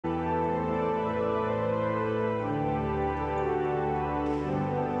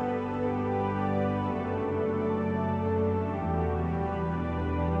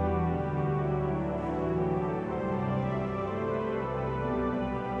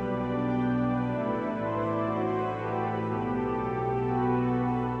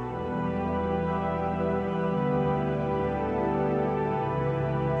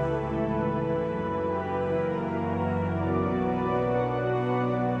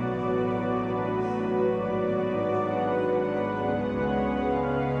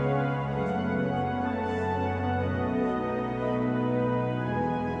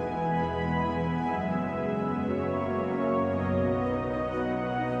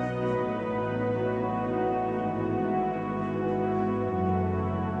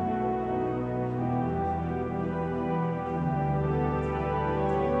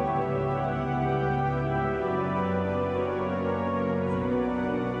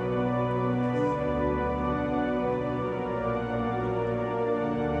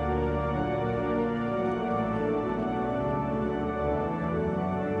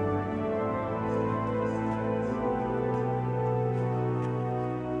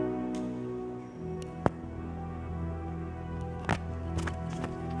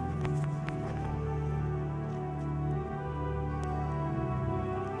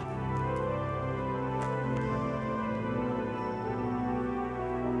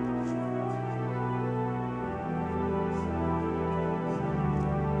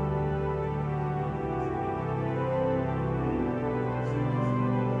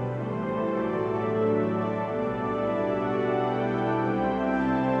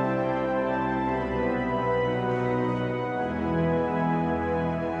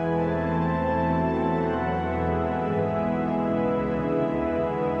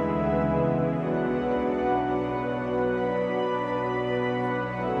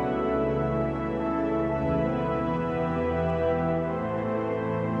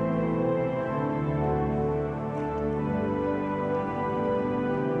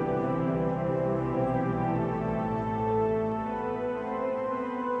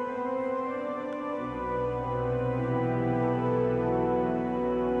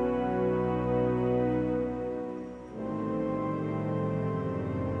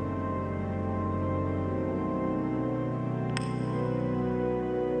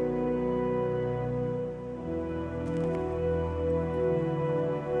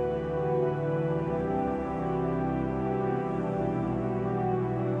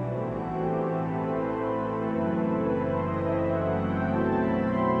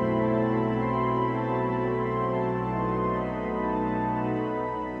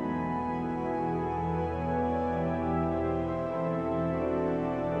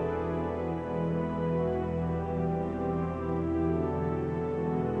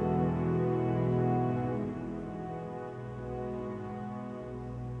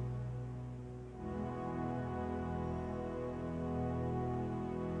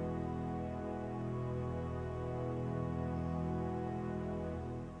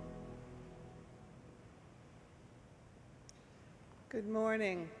Good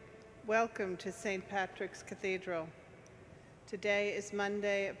morning. Welcome to St. Patrick's Cathedral. Today is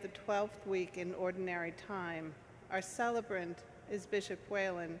Monday of the 12th week in Ordinary Time. Our celebrant is Bishop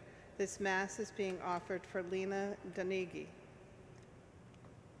Whalen. This Mass is being offered for Lena Donigi.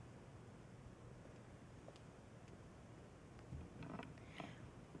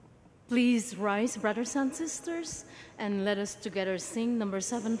 Please rise, brothers and sisters, and let us together sing number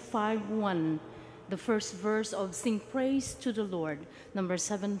 751, the first verse of Sing Praise to the Lord, number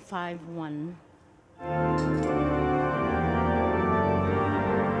 751.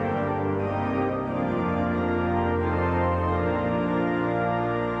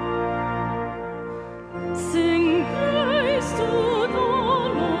 Sing praise to the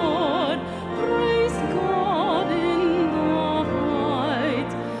Lord, praise God in the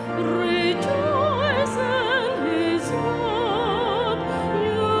height, rejoice in His word,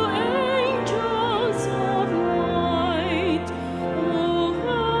 you angels of light, O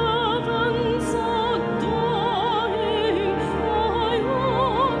heavens adore Him, by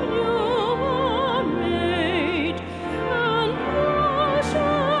whom you were made, and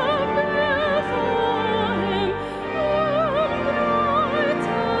worship before Him in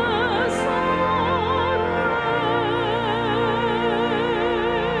brightest array.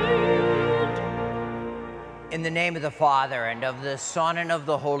 In the name of the Father, and of the Son, and of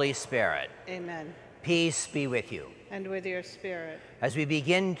the Holy Spirit. Amen. Peace be with you. And with your spirit. As we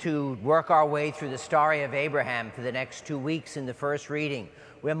begin to work our way through the story of Abraham for the next 2 weeks in the first reading,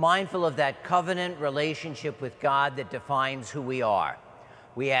 we're mindful of that covenant relationship with God that defines who we are.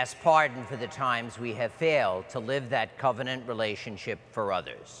 We ask pardon for the times we have failed to live that covenant relationship for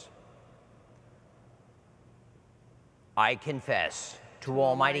others. I confess to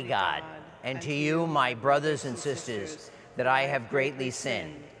Almighty God and to you, my brothers and sisters, that I have greatly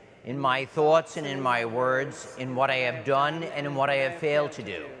sinned in my thoughts and in my words, in what I have done and in what I have failed to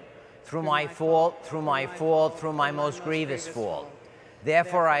do, through my fault, through my most grievous fault.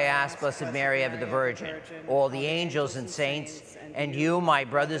 Therefore I ask Blessed Mary, ever the Virgin, all the angels and saints, and you, my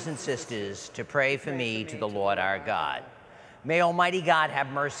brothers and sisters, to pray for me to the Lord our God. May Almighty God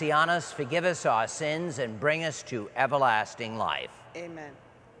have mercy on us, forgive us our sins, and bring us to everlasting life. Amen.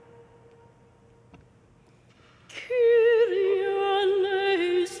 Kyrie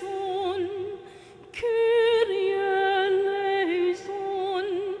eleison, Kyrie eleison,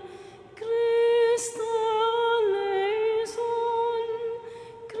 Christe eleison,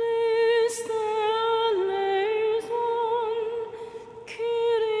 Christe eleison,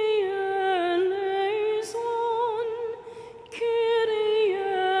 Kyrie eleison, Kyrie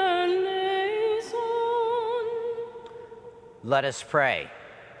eleison. Let us pray.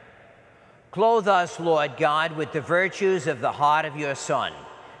 Clothe us, Lord God, with the virtues of the heart of your Son,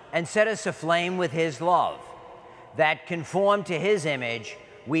 and set us aflame with his love, that, conformed to his image,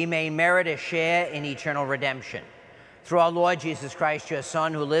 we may merit a share in eternal redemption. Through our Lord Jesus Christ, your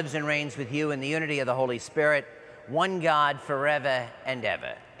Son, who lives and reigns with you in the unity of the Holy Spirit, one God, forever and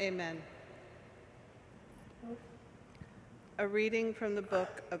ever. Amen. A reading from the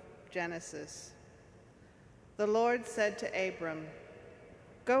book of Genesis. The Lord said to Abram,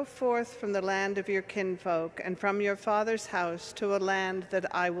 "Go forth from the land of your kinfolk and from your father's house to a land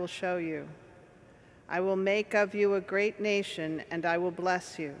that I will show you. I will make of you a great nation, and I will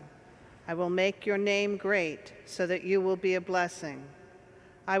bless you. I will make your name great, so that you will be a blessing.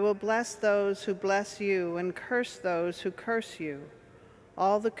 I will bless those who bless you and curse those who curse you.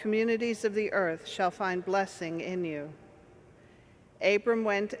 All the communities of the earth shall find blessing in you." Abram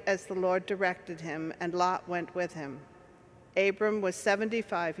went as the Lord directed him, and Lot went with him. Abram was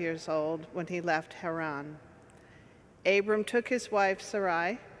 75 years old when he left Haran. Abram took his wife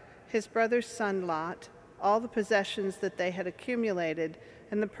Sarai, his brother's son Lot, all the possessions that they had accumulated,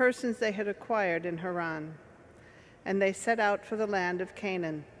 and the persons they had acquired in Haran. And they set out for the land of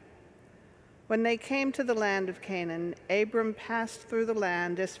Canaan. When they came to the land of Canaan, Abram passed through the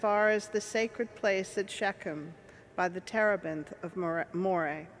land as far as the sacred place at Shechem, by the terebinth of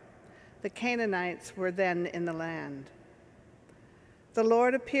Moreh. The Canaanites were then in the land. The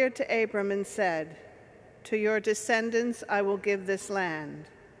Lord appeared to Abram and said, "To your descendants I will give this land."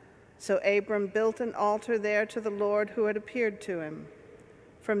 So Abram built an altar there to the Lord who had appeared to him.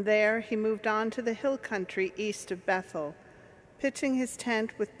 From there he moved on to the hill country east of Bethel, pitching his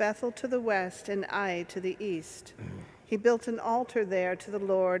tent with Bethel to the west and Ai to the east. He built an altar there to the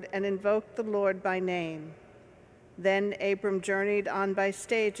Lord and invoked the Lord by name. Then Abram journeyed on by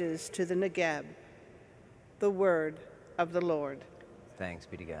stages to the Negeb. The word of the Lord. Thanks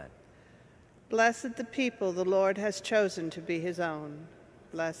be to God. Blessed the people the Lord has chosen to be his own.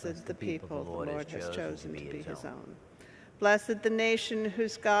 Blessed the people the Lord has chosen to be his own. Blessed the nation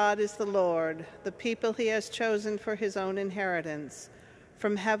whose God is the Lord, the people he has chosen for his own inheritance.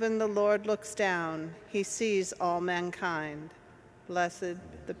 From heaven the Lord looks down, he sees all mankind. Blessed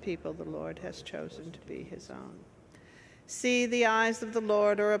the people the Lord has chosen to be his own. See, the eyes of the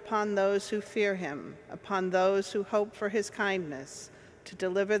Lord are upon those who fear him, upon those who hope for his kindness, to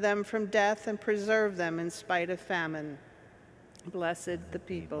deliver them from death and preserve them in spite of famine. Blessed the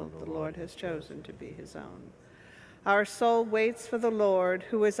people the Lord has chosen to be his own. Our soul waits for the Lord,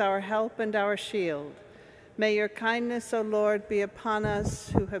 who is our help and our shield. May your kindness, O Lord, be upon us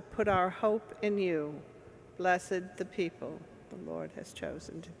who have put our hope in you. Blessed the people the Lord has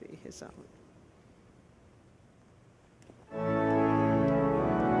chosen to be his own.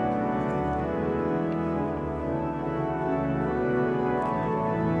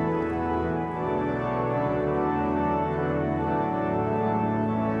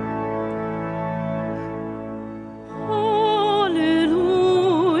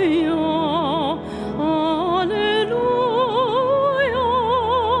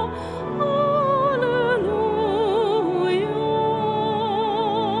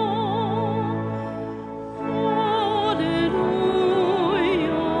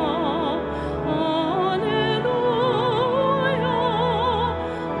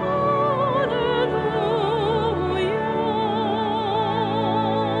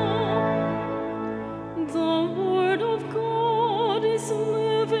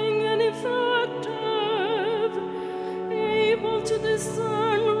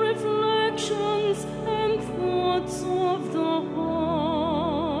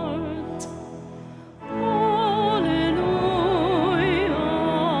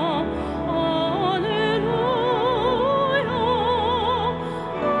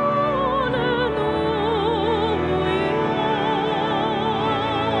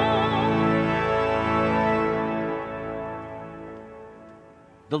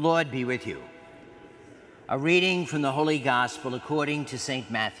 The Lord be with you. A reading from the Holy Gospel according to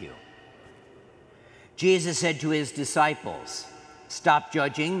St. Matthew. Jesus said to his disciples, "Stop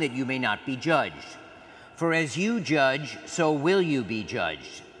judging that you may not be judged. For as you judge, so will you be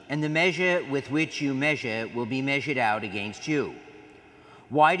judged, and the measure with which you measure will be measured out against you.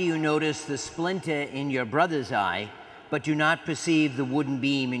 Why do you notice the splinter in your brother's eye, but do not perceive the wooden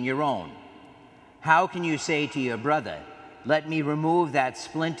beam in your own? How can you say to your brother, 'Let me remove that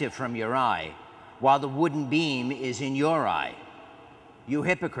splinter from your eye,' while the wooden beam is in your eye? You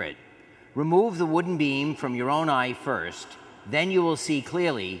hypocrite, remove the wooden beam from your own eye first, then you will see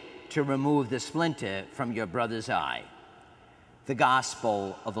clearly to remove the splinter from your brother's eye." The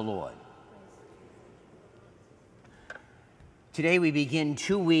Gospel of the Lord. Today we begin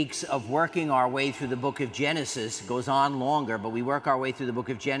 2 weeks of working our way through the book of Genesis. It goes on longer, but we work our way through the book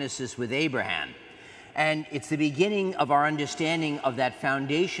of Genesis with Abraham. And it's the beginning of our understanding of that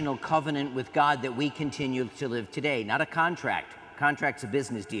foundational covenant with God that we continue to live today. Not a contract. Contract's a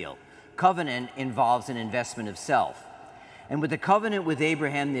business deal. Covenant involves an investment of self. And with the covenant with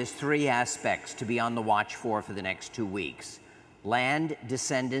Abraham, there's 3 aspects to be on the watch for the next 2 weeks. Land,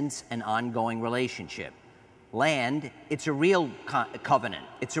 descendants, and ongoing relationship. Land, it's a real covenant.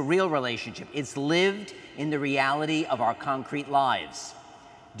 It's a real relationship. It's lived in the reality of our concrete lives.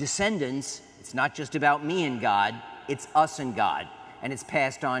 Descendants, it's not just about me and God, it's us and God, and it's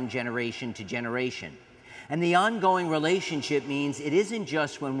passed on generation to generation. And the ongoing relationship means it isn't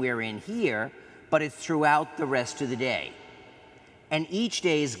just when we're in here, but it's throughout the rest of the day. And each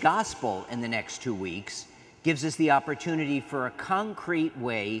day's gospel in the next 2 weeks gives us the opportunity for a concrete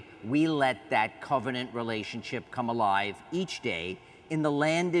way we let that covenant relationship come alive each day in the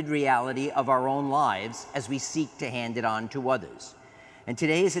landed reality of our own lives as we seek to hand it on to others. And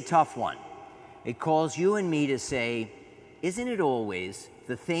today is a tough one. It calls you and me to say, isn't it always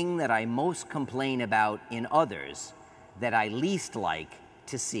the thing that I most complain about in others that I least like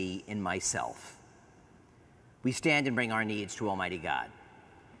to see in myself? We stand and bring our needs to Almighty God.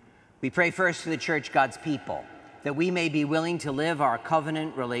 We pray first for the church, God's people, that we may be willing to live our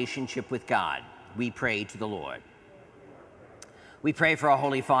covenant relationship with God. We pray to the Lord. We pray for our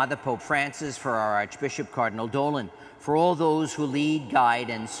Holy Father, Pope Francis, for our Archbishop, Cardinal Dolan, for all those who lead, guide,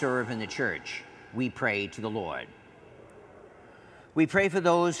 and serve in the church. We pray to the Lord. We pray for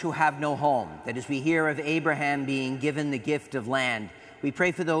those who have no home, that as we hear of Abraham being given the gift of land, we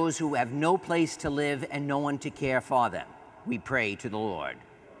pray for those who have no place to live and no one to care for them. We pray to the Lord.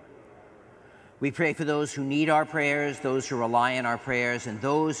 We pray for those who need our prayers, those who rely on our prayers, and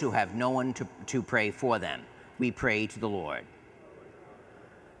those who have no one to pray for them. We pray to the Lord.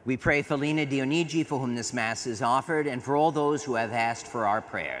 We pray for Lena Dionigi, for whom this Mass is offered, and for all those who have asked for our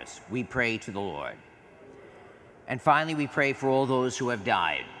prayers. We pray to the Lord. And finally, we pray for all those who have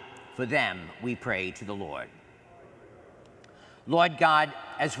died. For them, we pray to the Lord. Lord God,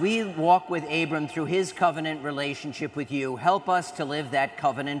 as we walk with Abram through his covenant relationship with you, help us to live that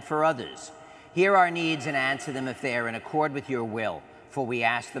covenant for others. Hear our needs and answer them if they are in accord with your will, for we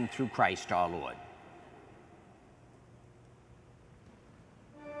ask them through Christ our Lord.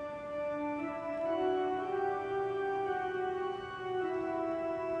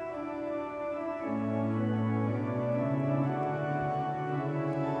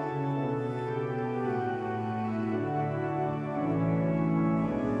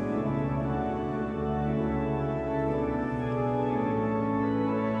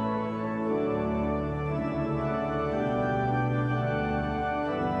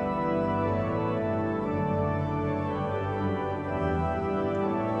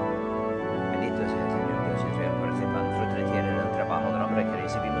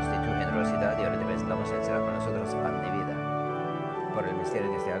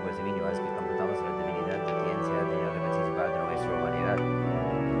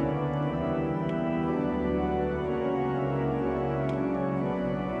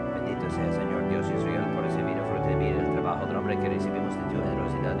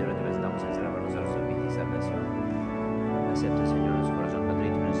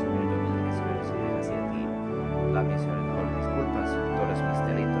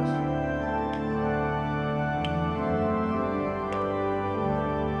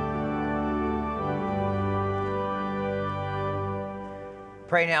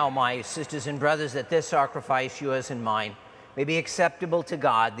 Pray now, my sisters and brothers, that this sacrifice, yours and mine, may be acceptable to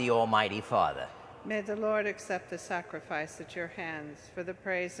God, the Almighty Father. May the Lord accept the sacrifice at your hands for the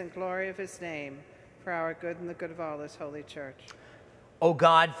praise and glory of his name, for our good and the good of all his holy church. O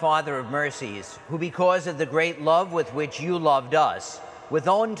God, Father of mercies, who because of the great love with which you loved us, with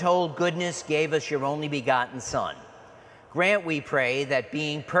untold goodness gave us your only begotten Son, grant, we pray, that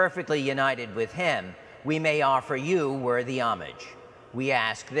being perfectly united with him, we may offer you worthy homage. We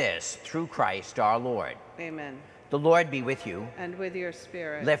ask this through Christ our Lord. Amen. The Lord be with you. And with your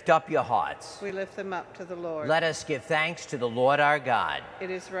spirit. Lift up your hearts. We lift them up to the Lord. Let us give thanks to the Lord our God. It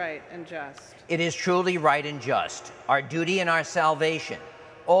is right and just. It is truly right and just, our duty and our salvation,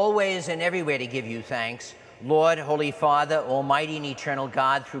 always and everywhere to give you thanks, Lord, Holy Father, Almighty and eternal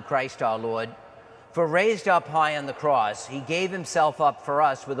God, through Christ our Lord. For raised up high on the cross, he gave himself up for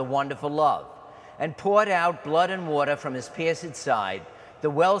us with a wonderful love, and poured out blood and water from his pierced side, the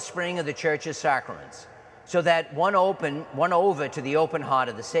wellspring of the Church's sacraments, so that won over to the open heart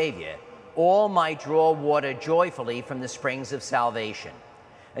of the Savior, all might draw water joyfully from the springs of salvation.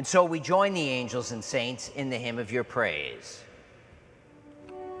 And so we join the angels and saints in the hymn of your praise.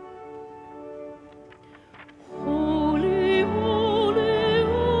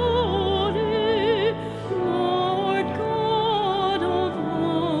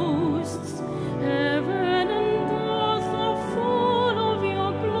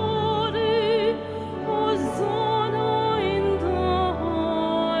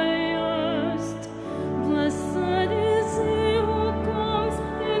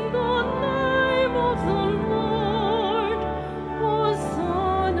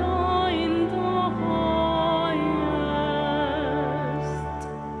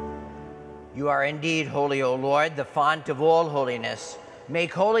 You are indeed holy, O Lord, the font of all holiness.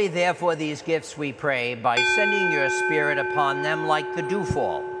 Make holy, therefore, these gifts, we pray, by sending your Spirit upon them like the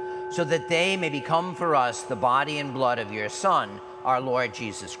dewfall, so that they may become for us the body and blood of your Son, our Lord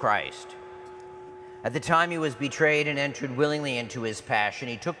Jesus Christ. At the time he was betrayed and entered willingly into his passion,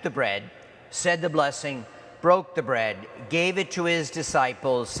 he took the bread, said the blessing, broke the bread, gave it to his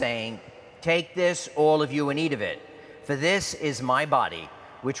disciples, saying, "Take this, all of you, and eat of it, for this is my body,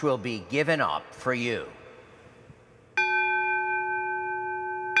 which will be given up for you."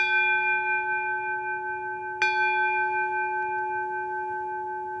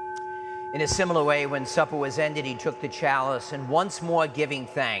 In a similar way, when supper was ended, he took the chalice, and once more giving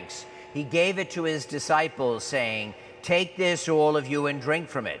thanks, he gave it to his disciples, saying, "Take this, all of you, and drink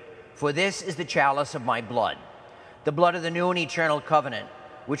from it, for this is the chalice of my blood, the blood of the new and eternal covenant,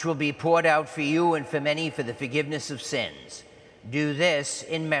 which will be poured out for you and for many for the forgiveness of sins. Do this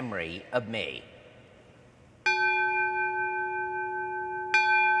in memory of me."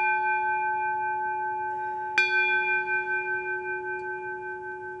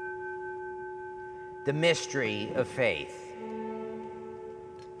 The mystery of faith.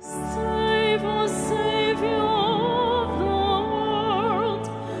 Save us, Savior of the world,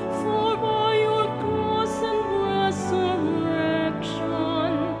 for by your cross and resurrection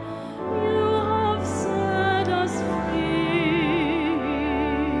you have set us free.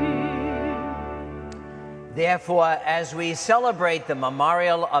 Therefore, as we celebrate the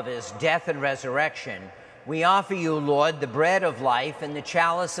memorial of his death and resurrection, we offer you, Lord, the bread of life and the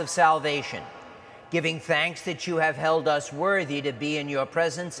chalice of salvation, giving thanks that you have held us worthy to be in your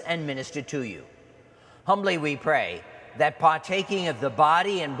presence and minister to you. Humbly we pray that, partaking of the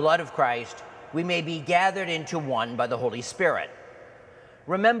body and blood of Christ, we may be gathered into one by the Holy Spirit.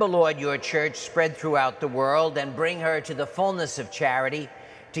 Remember, Lord, your church spread throughout the world, and bring her to the fullness of charity,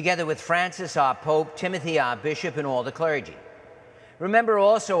 together with Francis, our Pope, Timothy, our Bishop, and all the clergy. Remember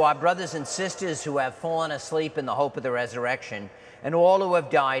also our brothers and sisters who have fallen asleep in the hope of the resurrection, and all who have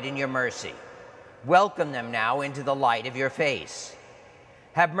died in your mercy. Welcome them now into the light of your face.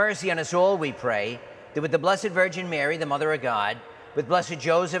 Have mercy on us all, we pray, that with the Blessed Virgin Mary, the Mother of God, with Blessed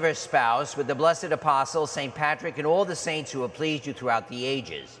Joseph, her spouse, with the blessed apostles, St. Patrick, and all the saints who have pleased you throughout the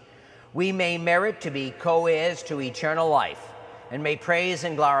ages, we may merit to be co-heirs to eternal life, and may praise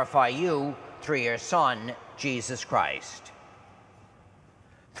and glorify you through your Son, Jesus Christ.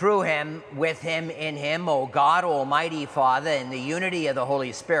 Through him, with him, in him, O God, Almighty Father, in the unity of the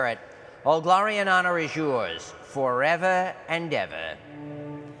Holy Spirit, all glory and honor is yours, forever and ever.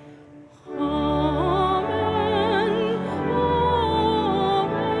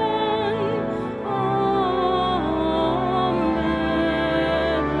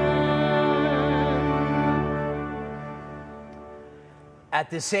 At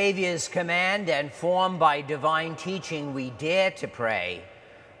the Savior's command and formed by divine teaching, we dare to pray,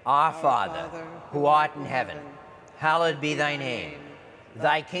 Our Father, who art in heaven, hallowed be thy name.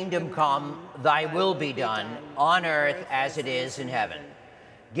 Thy kingdom come, thy will be done, on earth as it is in heaven.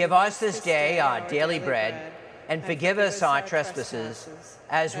 Give us this day our daily bread, and forgive us our trespasses,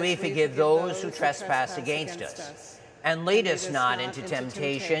 as we forgive those who trespass against us. And lead us not into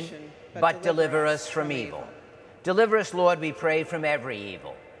temptation, but deliver us from evil. Deliver us, Lord, we pray, from every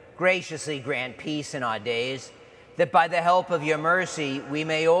evil. Graciously grant peace in our days, that by the help of your mercy we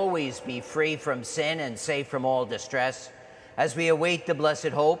may always be free from sin and safe from all distress, as we await the blessed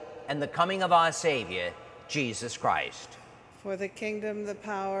hope and the coming of our Savior, Jesus Christ. For the kingdom, the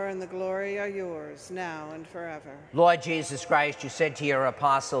power, and the glory are yours, now and forever. Lord Jesus Christ, you said to your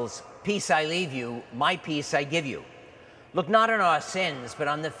apostles, Peace I leave you, my peace I give you. Look not on our sins, but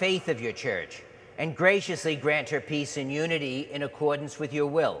on the faith of your church, and graciously grant her peace and unity in accordance with your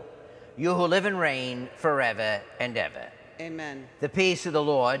will, you who live and reign forever and ever. Amen. The peace of the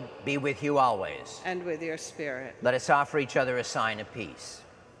Lord be with you always. And with your spirit. Let us offer each other a sign of peace.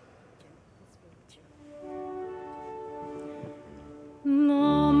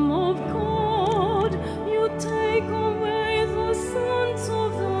 Lamb of God, you take away the sins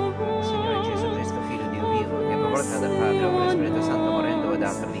of the world. Signore Gesù Cristo, Figlio di Dio vivo, che per volontà del Padre, con lo Spirito Santo, morendo ed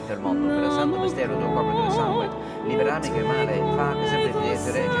ha tradito il mondo, per il santo mistero del corpo e del sangue, liberarmi che male fa, che sempre fedele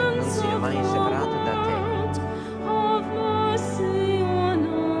e regge, non sia mai separato da te. Have mercy on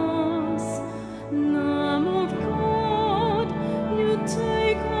us. Lamb of God, you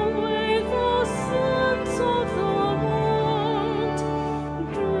take away the sins of the world.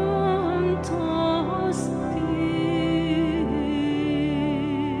 Grant us peace.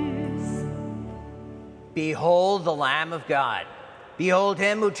 Behold the Lamb of God. Behold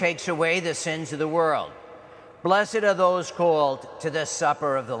him who takes away the sins of the world. Blessed are those called to the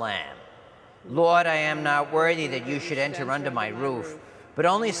supper of the Lamb. Lord, I am not worthy that you should enter under my roof, but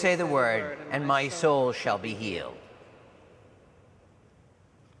only say the word, and my soul shall be healed.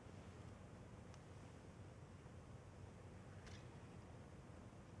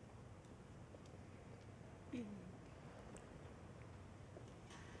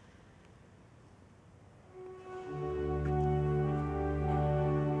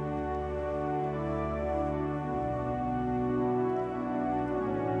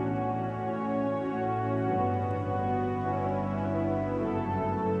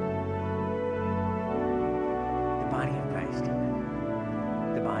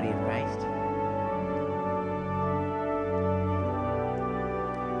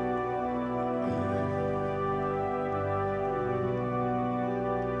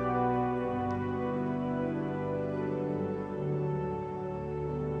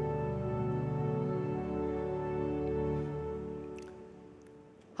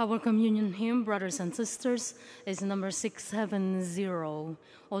 Our communion hymn, brothers and sisters, is number 670, O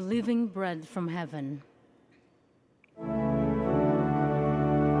Living Bread from Heaven.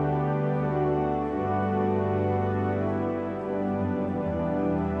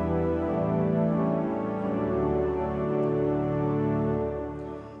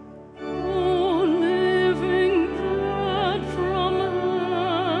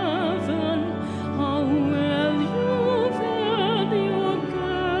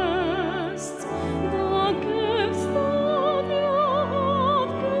 The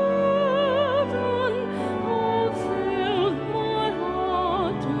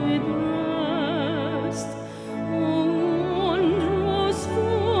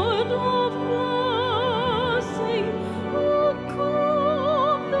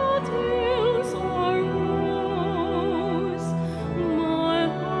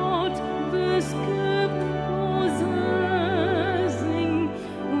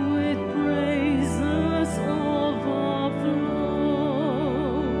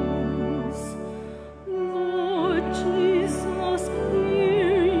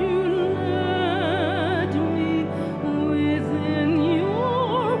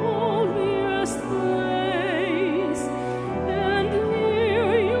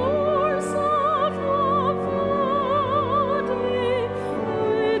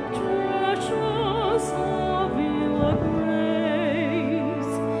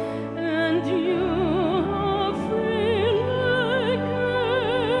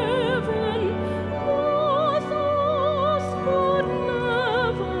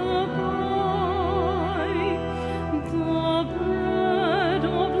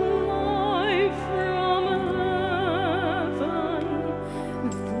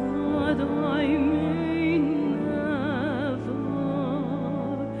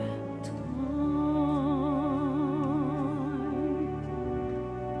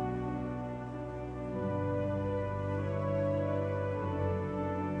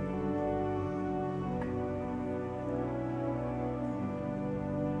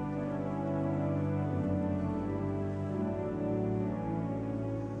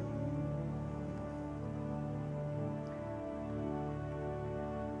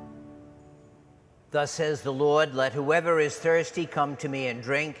Thus says the Lord, let whoever is thirsty come to me and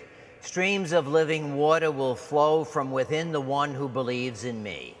drink. Streams of living water will flow from within the one who believes in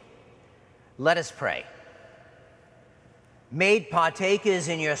me. Let us pray. Made partakers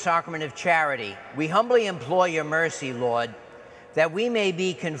in your sacrament of charity, we humbly implore your mercy, Lord, that we may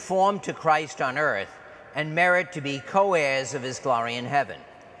be conformed to Christ on earth and merit to be co-heirs of his glory in heaven.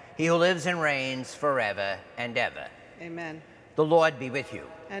 He who lives and reigns forever and ever. Amen. The Lord be with you.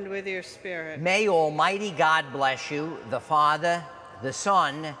 And with your spirit. May Almighty God bless you, the Father, the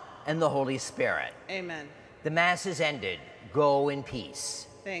Son, and the Holy Spirit. Amen. The Mass is ended. Go in peace.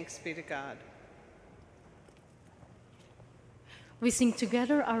 Thanks be to God. We sing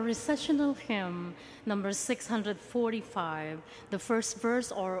together our recessional hymn, number 645, the first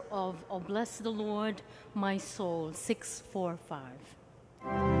verse of Bless the Lord, my soul,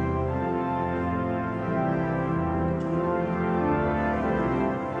 645.